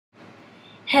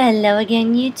Hello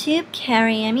again, YouTube.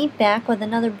 CarrieEmmy back with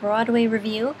another Broadway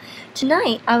review.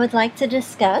 Tonight, I would like to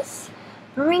discuss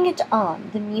Bring It On,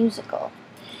 the musical.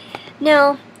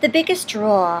 Now, the biggest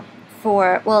draw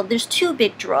well, there's two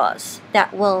big draws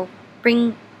that will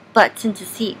bring butts into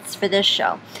seats for this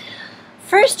show.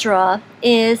 First draw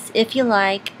is if you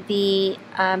like the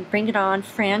Bring It On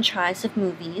franchise of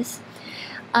movies.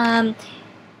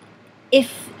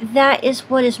 If that is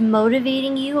what is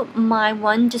motivating you, my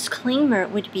one disclaimer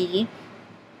would be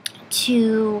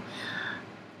to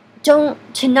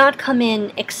not come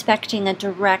in expecting a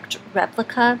direct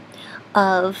replica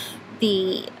of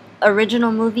the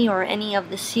original movie or any of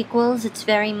the sequels. It's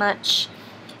very much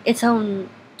its own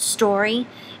story.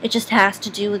 It just has to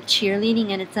do with cheerleading,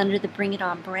 and it's under the Bring It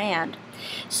On brand.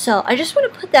 So I just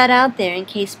want to put that out there in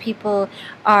case people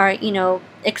are,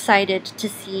 excited to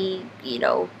see,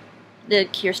 the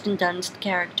Kirsten Dunst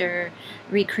character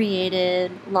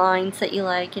recreated, lines that you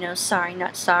like, sorry,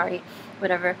 not sorry,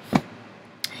 whatever.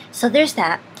 So there's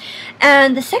that.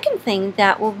 And the second thing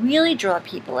that will really draw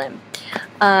people in,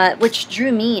 which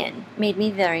drew me in, made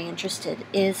me very interested,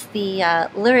 is the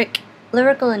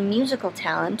lyrical and musical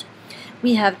talent.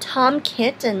 We have Tom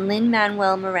Kitt and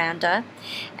Lin-Manuel Miranda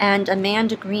and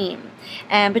Amanda Green.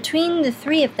 And between the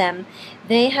three of them,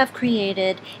 they have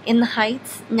created In the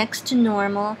Heights, Next to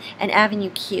Normal, and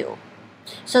Avenue Q.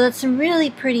 So that's some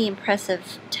really pretty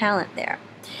impressive talent there.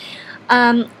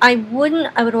 I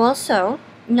would also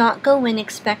not go in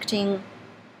expecting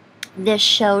this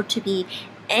show to be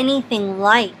anything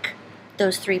like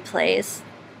those three plays.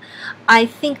 I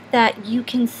think that you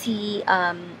can see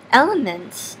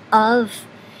elements of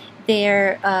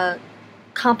their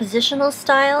compositional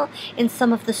style in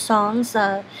some of the songs.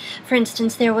 For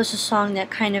instance, there was a song that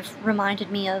kind of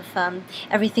reminded me of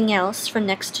Everything Else from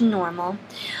Next to Normal.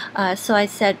 So I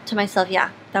said to myself,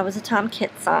 yeah, that was a Tom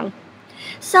Kitt song.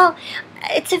 So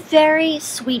it's a very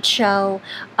sweet show.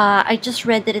 I just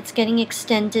read that it's getting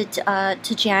extended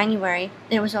to January.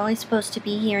 It was only supposed to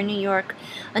be here in New York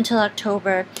until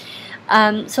October.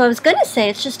 So I was going to say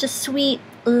it's just a sweet,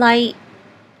 light,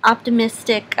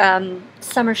 optimistic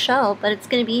summer show, but it's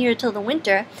going to be here till the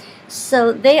winter.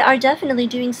 So they are definitely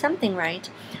doing something right.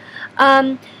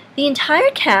 The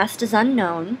entire cast is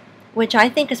unknown, which I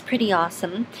think is pretty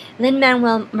awesome.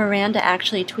 Lin-Manuel Miranda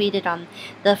actually tweeted on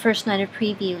the first night of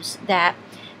previews that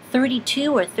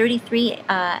 32 or 33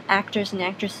 actors and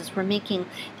actresses were making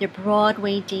their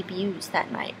Broadway debuts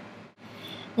that night.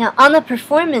 Now, on the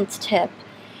performance tip,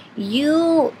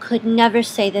 you could never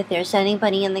say that there's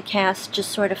anybody in the cast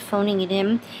just sort of phoning it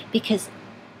in, because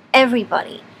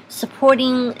everybody,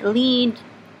 supporting, lead,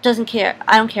 doesn't care,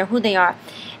 I don't care who they are,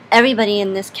 everybody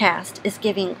in this cast is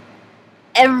giving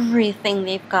everything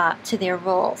they've got to their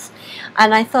roles.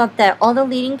 And I thought that all the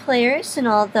leading players and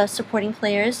all the supporting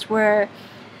players were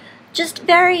just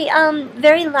very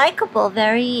likable,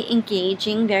 very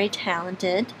engaging, very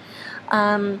talented.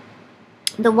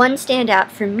 The one standout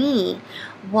for me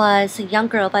was a young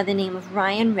girl by the name of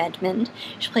Ryan Redmond.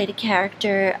 She played a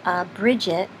character,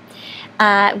 Bridget.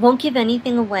 Won't give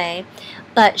anything away,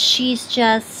 but she's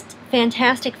just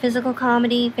fantastic physical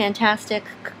comedy, fantastic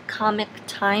comic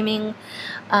timing.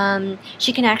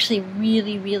 She can actually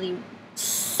really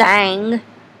sing,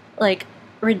 like,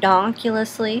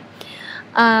 redonkulously.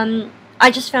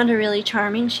 I just found her really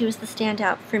charming. She was the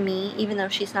standout for me, even though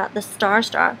she's not the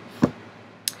star.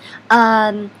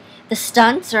 The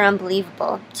stunts are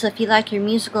unbelievable. So if you like your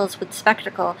musicals with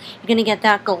spectacle, you're going to get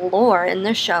that galore in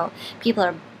this show. People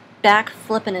are back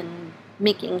flipping and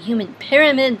making human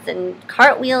pyramids and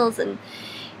cartwheels, and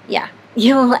yeah,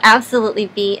 you will absolutely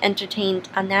be entertained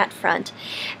on that front.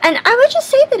 And I would just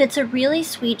say that it's a really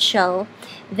sweet show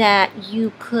that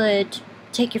you could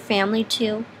take your family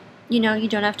to. You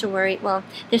don't have to worry. Well,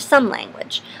 there's some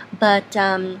language, but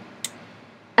I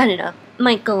don't know,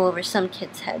 might go over some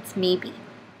kids' heads, maybe.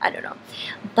 I don't know.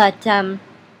 But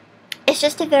it's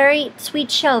just a very sweet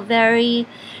show, very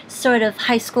sort of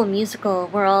High School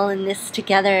Musical, we're all in this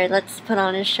together, let's put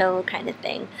on a show kind of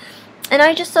thing. And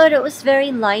I just thought it was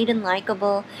very light and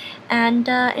likable and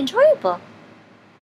enjoyable.